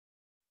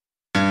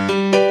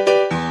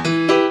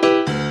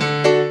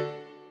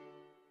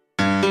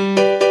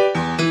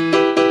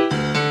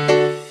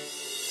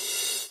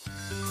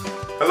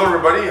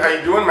everybody, how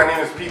you doing? My name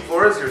is Pete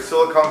Flores, your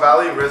Silicon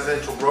Valley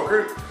residential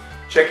broker,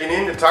 checking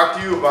in to talk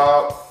to you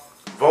about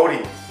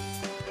voting.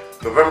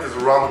 November is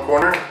around the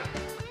corner.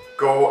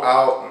 Go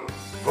out and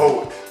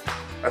vote.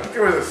 I think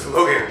there was a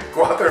slogan,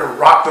 go out there and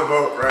rock the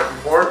vote right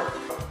before.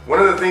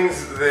 One of the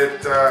things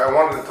that I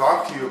wanted to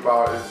talk to you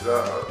about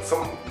is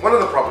one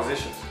of the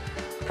propositions.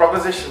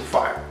 Proposition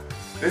 5.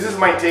 This is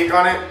my take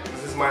on it.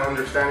 This is my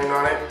understanding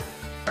on it.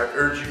 I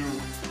urge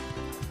you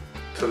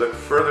to look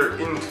further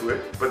into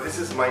it, but this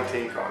is my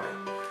take on it.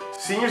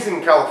 Seniors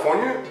in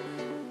California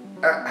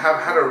have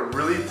had a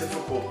really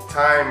difficult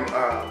time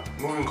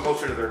moving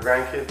closer to their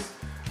grandkids,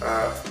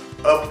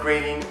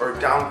 upgrading or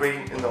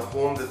downgrading in the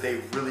home that they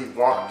really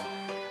want.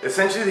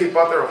 Essentially, they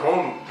bought their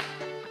home,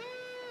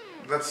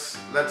 let's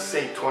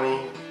say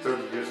 20,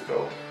 30 years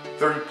ago,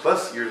 30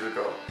 plus years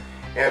ago,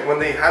 and when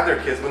they had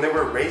their kids, when they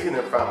were raising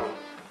their family,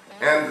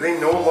 and they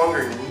no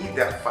longer need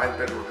that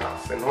 5-bedroom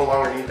house. They no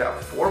longer need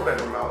that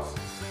 4-bedroom house.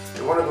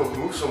 They want to go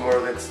move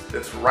somewhere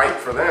that's right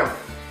for them,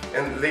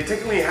 and they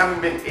technically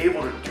haven't been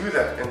able to do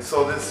that. And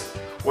so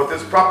what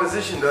this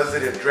proposition does,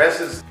 it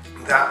addresses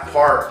that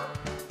part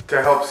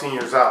to help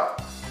seniors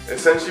out.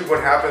 Essentially,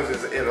 what happens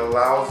is it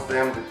allows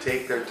them to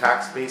take their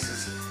tax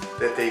basis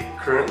that they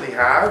currently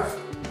have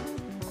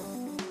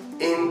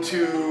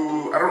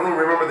into, I don't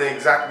remember the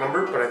exact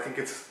number, but I think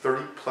it's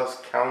 30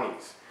 plus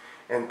counties.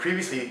 And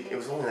previously, it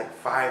was only like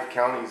 5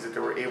 counties that they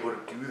were able to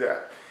do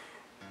that.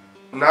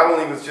 Not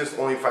only was just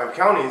only 5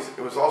 counties,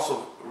 it was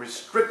also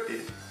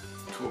restricted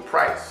to a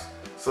price.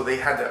 So they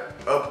had to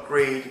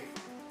upgrade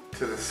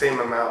to the same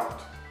amount,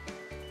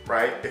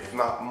 right? If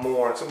not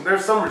more. So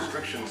there's some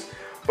restrictions.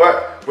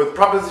 But with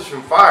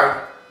Proposition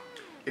 5,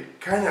 it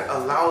kind of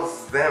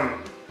allows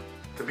them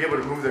to be able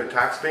to move their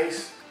tax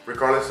base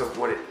regardless of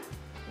what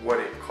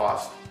it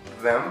cost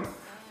them,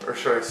 or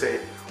should I say,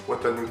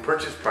 what the new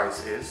purchase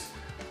price is.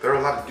 They're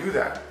allowed to do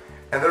that.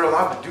 And they're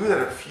allowed to do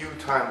that a few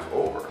times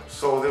over.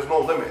 So there's no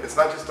limit. It's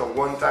not just a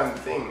one-time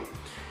thing.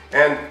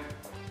 And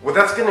what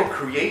that's going to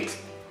create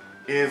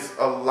is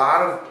a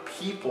lot of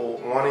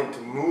people wanting to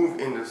move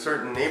into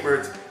certain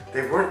neighborhoods.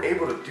 They weren't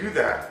able to do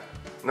that.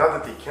 Now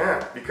that they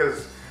can.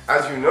 Because,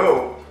 as you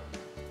know,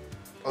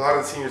 a lot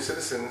of the senior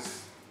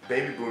citizens,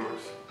 baby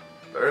boomers,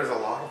 there is a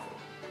lot of them.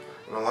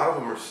 And a lot of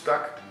them are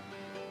stuck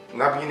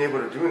not being able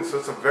to do it. So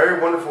it's a very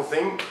wonderful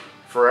thing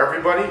for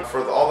everybody,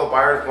 for all the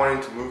buyers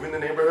wanting to move into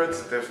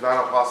neighborhoods. There's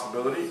not a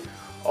possibility.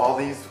 All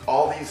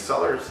these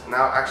sellers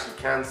now actually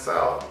can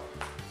sell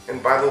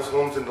and buy those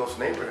homes in those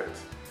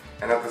neighborhoods.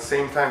 And at the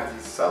same time,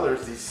 these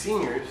sellers, these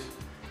seniors,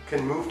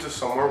 can move to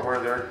somewhere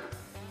where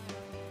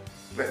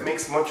that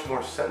makes much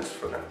more sense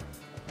for them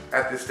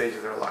at this stage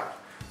of their life.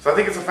 So I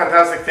think it's a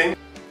fantastic thing.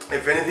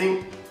 If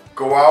anything,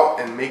 go out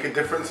and make a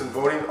difference in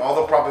voting. All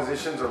the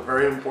propositions are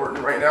very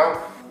important right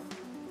now.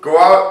 Go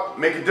out,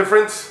 make a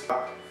difference.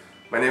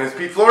 My name is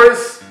Pete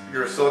Flores,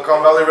 your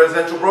Silicon Valley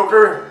residential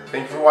broker.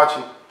 Thank you for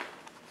watching.